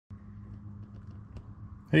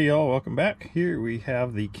Hey y'all, welcome back. Here we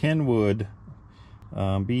have the KENWOOD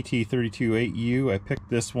BT328U. I picked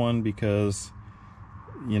this one because,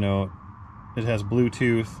 you know, it has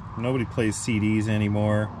Bluetooth. Nobody plays CDs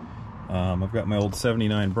anymore. I've got my old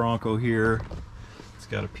 79 Bronco here. It's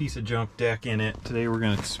got a piece of junk deck in it. Today we're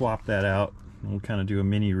going to swap that out and we'll kind of do a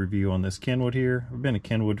mini review on this KENWOOD here. I've been a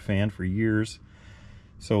KENWOOD fan for years,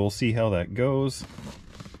 so we'll see how that goes.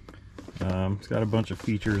 It's got a bunch of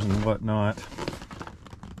features and whatnot.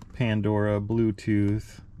 Pandora,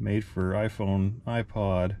 Bluetooth, made for iPhone,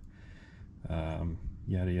 iPod,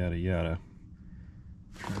 yada yada yada.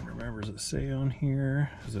 I'm trying to remember, does it say on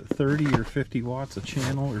here? Is it 30 or 50 watts a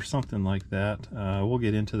channel or something like that? We'll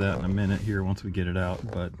get into that in a minute here once we get it out,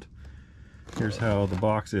 but here's how the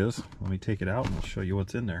box is. Let me take it out and I'll show you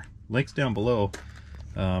what's in there. Links down below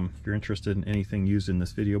if you're interested in anything used in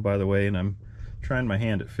this video, by the way, and I'm trying my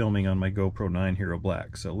hand at filming on my GoPro 9 Hero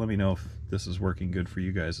Black, so let me know if this is working good for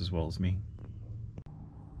you guys as well as me.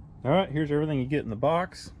 Alright, here's everything you get in the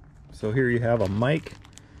box. So here you have a mic.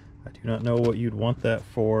 I do not know what you'd want that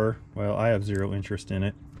for. Well, I have zero interest in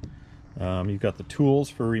it. You've got the tools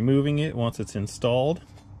for removing it once it's installed.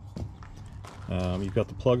 You've got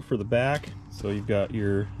the plug for the back. So you've got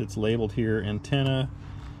your, it's labeled here, antenna.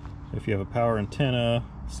 If you have a power antenna,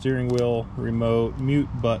 steering wheel, remote, mute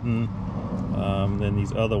button. Then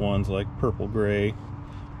these other ones like purple, gray,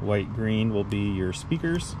 white, green will be your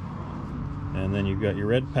speakers. And then you've got your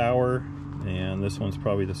red power, and this one's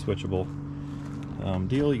probably the switchable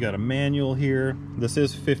deal. You got a manual here. This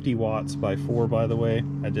is 50 watts by 4, by the way.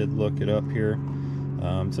 I did look it up here.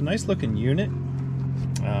 It's a nice looking unit.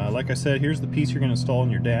 Like I said, here's the piece you're going to install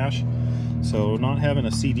in your dash. So not having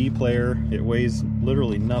a CD player, it weighs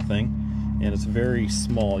literally nothing, and it's very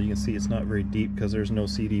small. You can see it's not very deep because there's no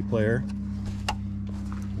CD player,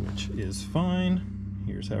 which is fine.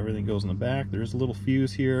 Here's how everything goes in the back. There's a little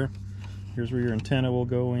fuse here. Here's where your antenna will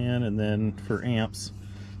go in, and then for amps,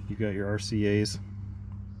 you've got your RCAs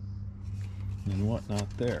and whatnot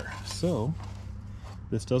there. So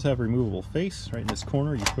this does have a removable face. Right in this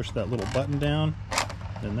corner, you push that little button down,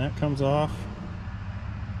 and that comes off.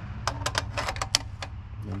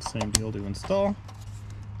 Then same deal to install.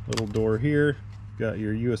 Little door here. Got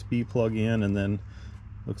your USB plug in, and then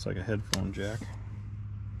looks like a headphone jack.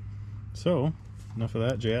 So enough of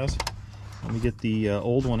that jazz. Let me get the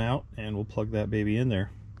old one out and we'll plug that baby in there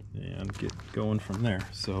and get going from there.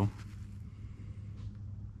 So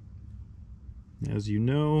as you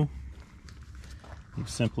know, you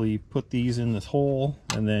simply put these in this hole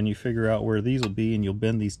and then you figure out where these will be, and you'll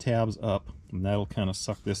bend these tabs up, and that'll kind of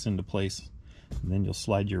suck this into place, and then you'll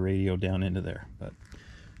slide your radio down into there. But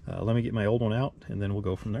let me get my old one out and then we'll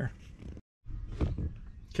go from there.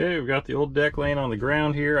 Okay, we've got the old deck laying on the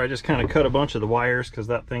ground here. I just kind of cut a bunch of the wires because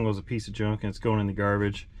that thing was a piece of junk and it's going in the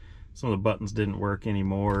garbage. Some of the buttons didn't work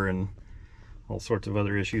anymore and all sorts of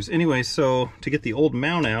other issues. Anyway, so to get the old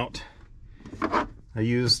mount out, I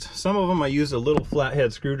used a little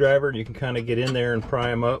flathead screwdriver, and you can kind of get in there and pry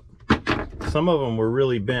them up. Some of them were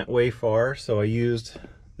really bent way far, so I used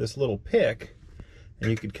this little pick, and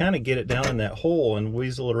you could kind of get it down in that hole and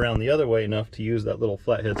weasel it around the other way enough to use that little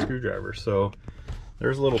flathead screwdriver. So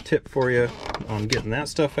there's a little tip for you on getting that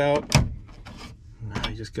stuff out. Now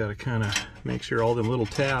you just got to kind of make sure all them little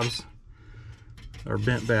tabs are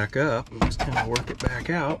bent back up and just kind of work it back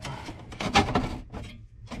out.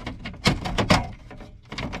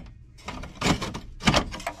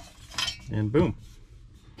 And boom.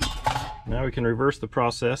 Now we can reverse the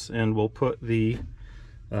process, and we'll put the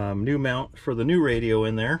new mount for the new radio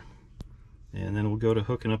in there, and then we'll go to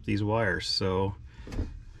hooking up these wires. So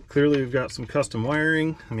clearly we've got some custom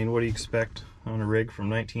wiring. I mean, what do you expect on a rig from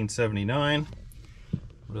 1979?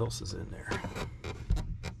 What else is in there?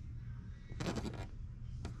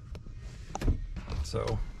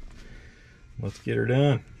 So let's get her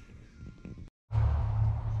done.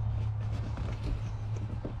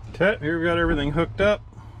 Okay, here we've got everything hooked up.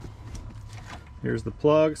 Here's the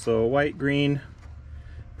plug. So white, green,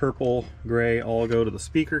 purple, gray all go to the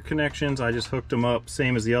speaker connections. I just hooked them up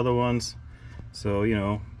same as the other ones. So, you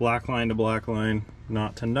know, black line to black line,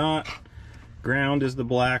 knot to knot. Ground is the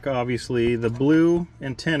black, obviously. The blue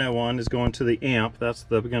antenna one is going to the amp. That's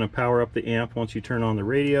going to power up the amp once you turn on the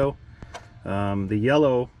radio. The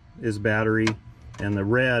yellow is battery, and the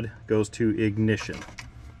red goes to ignition.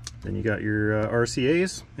 Then you got your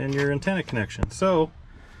RCAs and your antenna connection. So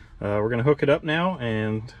we're going to hook it up now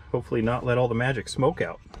and hopefully not let all the magic smoke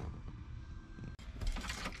out.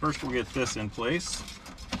 First we'll get this in place.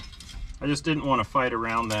 I just didn't want to fight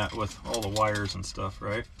around that with all the wires and stuff,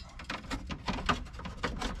 right?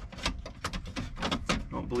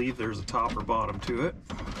 Don't believe there's a top or bottom to it.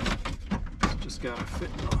 just gotta fit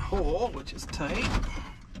in the hole, which is tight.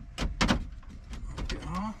 There we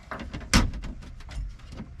go.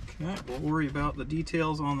 Okay, we'll worry about the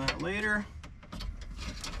details on that later.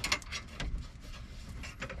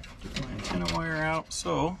 Get my antenna wire out.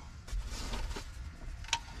 So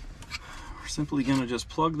we're simply going to just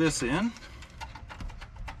plug this in.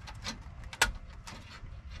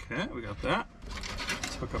 Okay, we got that.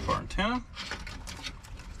 Let's hook up our antenna.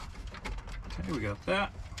 Okay, we got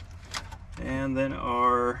that. And then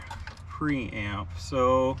our preamp.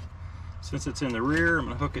 So since it's in the rear, I'm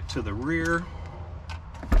going to hook it to the rear.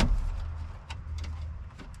 I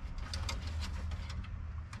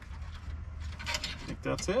think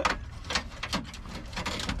that's it.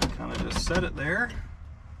 Kind of just set it there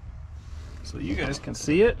so you guys can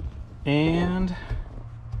see it. And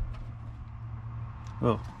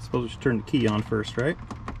oh, I suppose we should turn the key on first, right?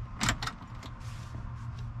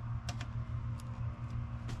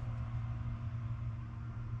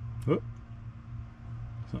 Whoop.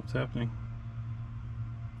 Something's happening.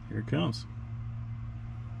 Here it comes.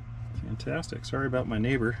 Fantastic. Sorry about my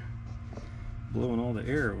neighbor blowing all the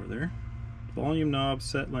air over there. Volume knob,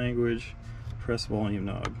 set language, press volume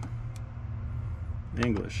knob.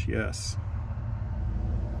 English, yes.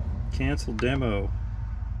 Cancel demo,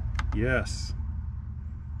 yes.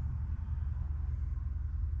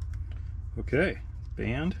 Okay,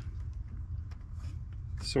 band,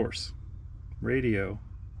 source, radio.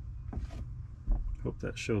 Hope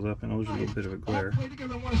that shows up. I know there's a little bit of a glare.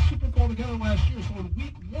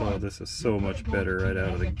 Oh, this is so much better right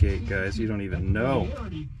out of the gate, guys. You don't even know.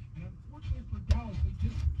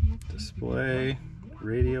 Display,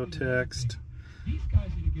 radio text,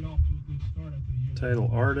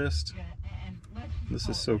 title artist. This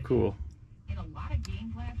is so cool. I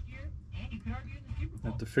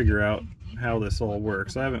have to figure out how this all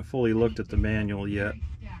works. I haven't fully looked at the manual yet.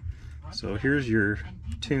 So here's your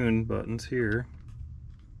tune buttons here.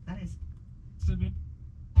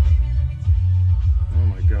 Oh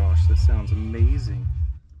my gosh, this sounds amazing.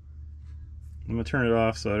 I'm gonna turn it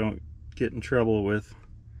off so I don't get in trouble with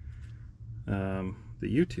the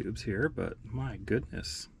YouTubes here, but my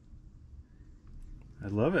goodness, I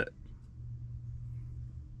love it.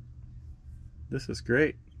 This is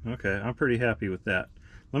great. Okay, I'm pretty happy with that.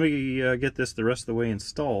 Let me get this the rest of the way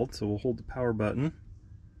installed. So we'll hold the power button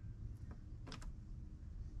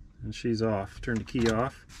and she's off. Turn the key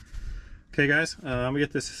off. Okay guys, I'm gonna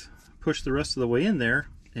get this pushed the rest of the way in there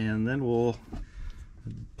and then we'll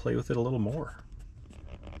play with it a little more.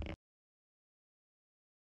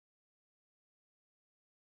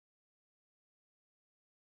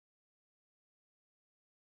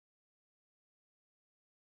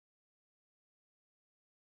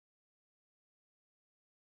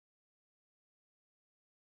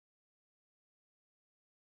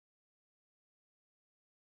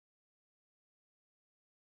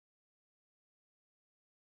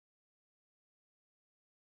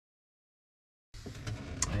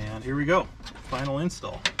 And here we go, final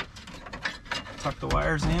install. Tuck the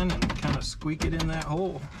wires in and kind of squeak it in that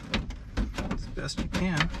hole as best you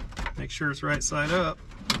can. Make sure it's right side up.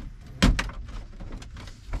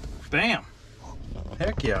 Bam!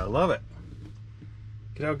 Heck yeah, I love it.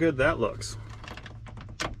 Look at how good that looks.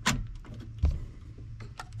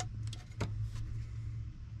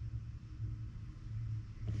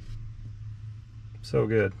 So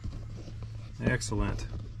good. Excellent.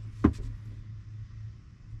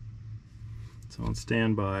 It's on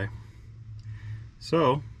standby.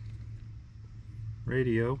 So,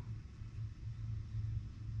 radio.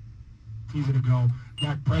 Easy to go.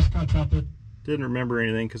 Dak Prescott's out there. Didn't remember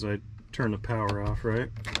anything because I turned the power off, right?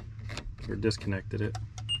 Or disconnected it.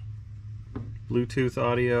 Bluetooth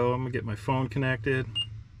audio. I'm gonna get my phone connected.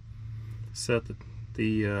 Set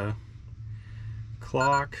the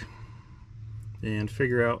clock and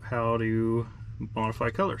figure out how to modify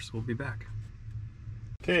colors. We'll be back.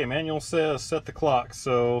 Okay, manual says set the clock,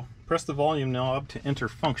 so press the volume knob to enter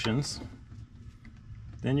functions.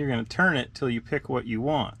 Then you're going to turn it till you pick what you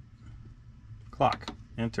want. Clock,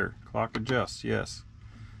 enter, clock adjust, yes.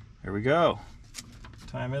 There we go. What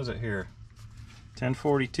time is it here?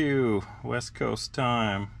 10:42 West Coast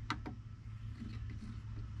time.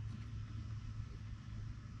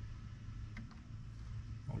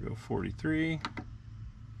 I'll go 43.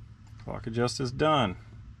 Clock adjust is done.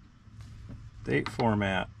 Date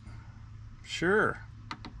format. Sure.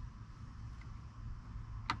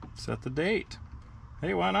 Set the date.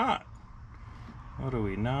 Hey, why not? What are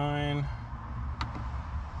we?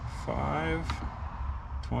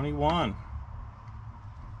 9/5/21.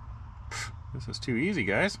 This is too easy,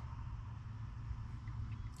 guys.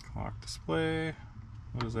 Clock display.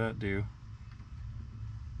 What does that do?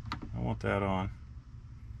 want that on.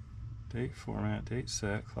 Date format, date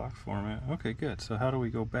set, clock format. Okay, good. So how do we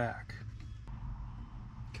go back?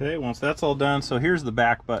 Okay, once that's all done, so here's the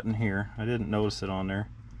back button here. I didn't notice it on there.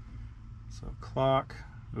 So clock,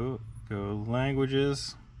 go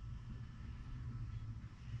languages,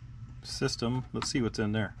 system. Let's see what's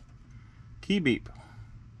in there. Key beep,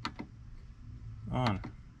 on.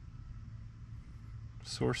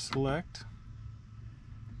 Source select.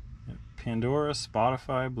 Pandora,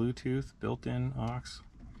 Spotify, Bluetooth, built-in aux.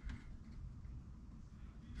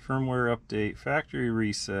 Firmware update, factory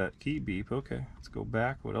reset, key beep. Okay, let's go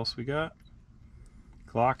back. What else we got?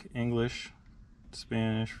 Clock, English,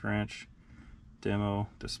 Spanish, French, demo,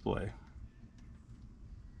 display.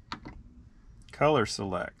 Color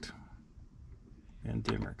select and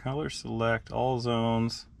dimmer. Color select, all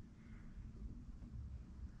zones.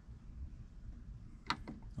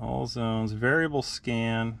 All zones, variable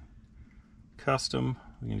scan, custom.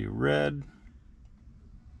 We can do red,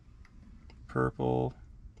 purple,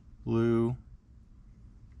 blue,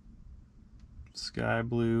 sky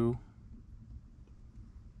blue,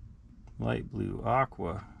 light blue,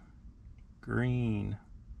 aqua, green,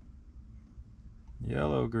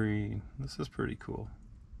 yellow, green. This is pretty cool.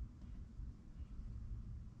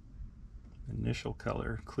 Initial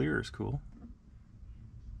color, clear is cool.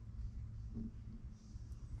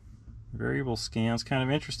 Variable scans, kind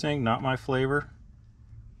of interesting, not my flavor.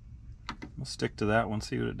 We'll stick to that one,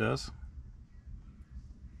 see what it does.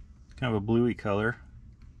 It's kind of a bluey color.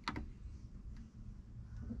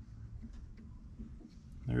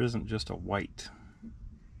 There isn't just a white.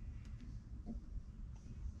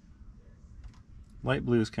 Light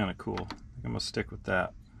blue is kind of cool. I think I'm going to stick with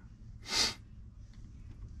that.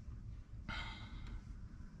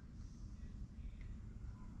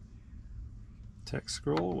 Text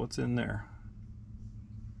scroll, what's in there?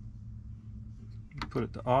 Put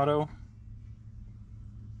it to auto.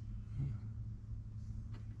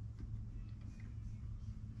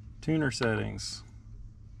 Tuner settings.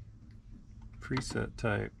 Preset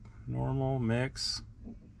type. Normal, mix.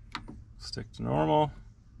 Stick to normal.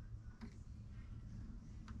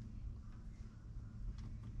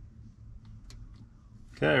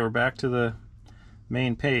 Okay, we're back to the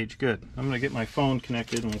main page. Good. I'm going to get my phone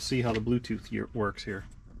connected and we'll see how the Bluetooth works here.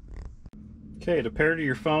 Okay, to pair to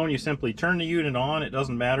your phone, you simply turn the unit on. It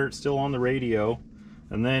doesn't matter, it's still on the radio.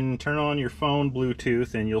 And then turn on your phone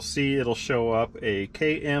Bluetooth and you'll see it'll show up a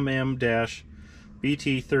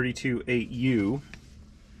KMM-BT328U. You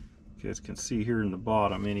guys can see here in the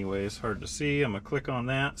bottom anyway. It's hard to see. I'm going to click on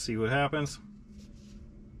that, see what happens.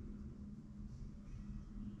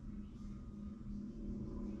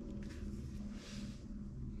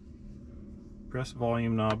 Press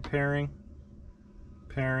volume knob, pairing,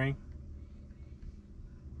 pairing.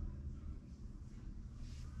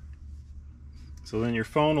 So then your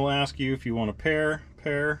phone will ask you if you want to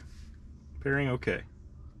pairing, okay.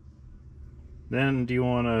 Then do you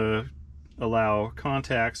want to allow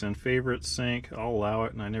contacts and favorites sync? I'll allow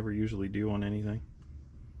it, and I never usually do on anything.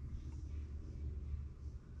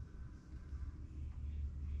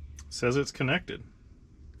 It says it's connected.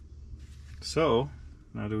 So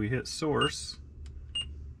now do we hit source?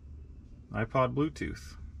 iPod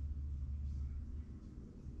Bluetooth.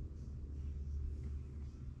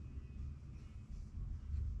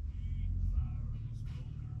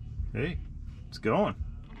 Hey, it's going.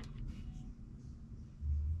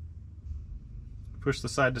 Push the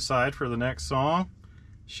side to side for the next song.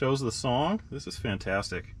 Shows the song. This is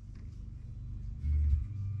fantastic.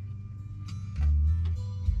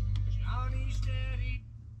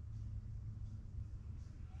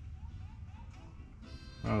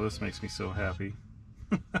 Oh, this makes me so happy.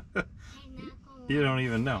 You don't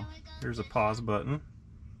even know. Here's a pause button.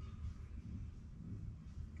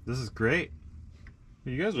 This is great.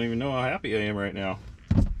 You guys don't even know how happy I am right now.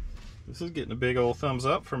 This is getting a big old thumbs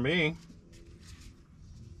up for me.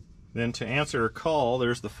 Then to answer a call,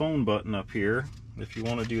 there's the phone button up here if you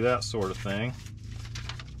want to do that sort of thing.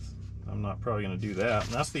 I'm not probably going to do that.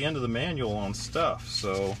 And that's the end of the manual on stuff.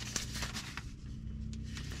 So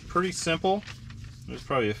pretty simple. There's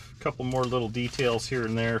probably a couple more little details here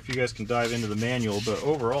and there if you guys can dive into the manual, but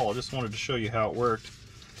overall I just wanted to show you how it worked.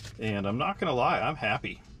 And I'm not going to lie, I'm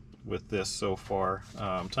happy with this so far.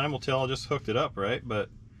 Time will tell, I just hooked it up, right? But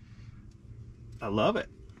I love it.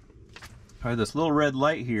 All right, this little red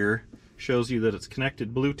light here shows you that it's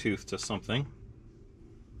connected Bluetooth to something.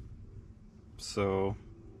 So,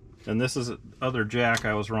 and this is other jack,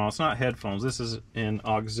 I was wrong. It's not headphones, this is an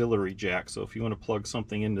auxiliary jack. So if you want to plug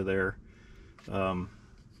something into there,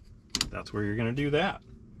 that's where you're going to do that.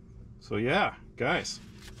 So yeah, guys,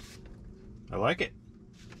 I like it.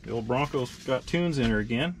 The old Bronco's got tunes in her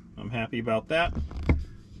again. I'm happy about that.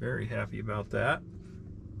 Very happy about that.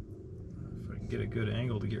 If I can get a good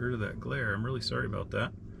angle to get rid of that glare. I'm really sorry about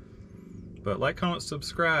that. But like, comment,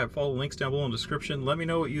 subscribe, follow the links down below in the description. Let me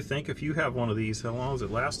know what you think if you have one of these. How long has it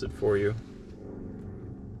lasted for you?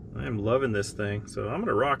 I am loving this thing. So I'm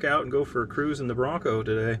gonna rock out and go for a cruise in the Bronco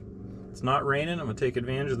today. It's not raining. I'm gonna take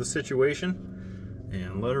advantage of the situation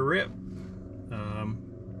and let her rip.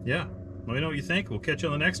 Yeah, let me know what you think. We'll catch you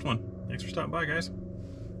on the next one. Thanks for stopping by, guys.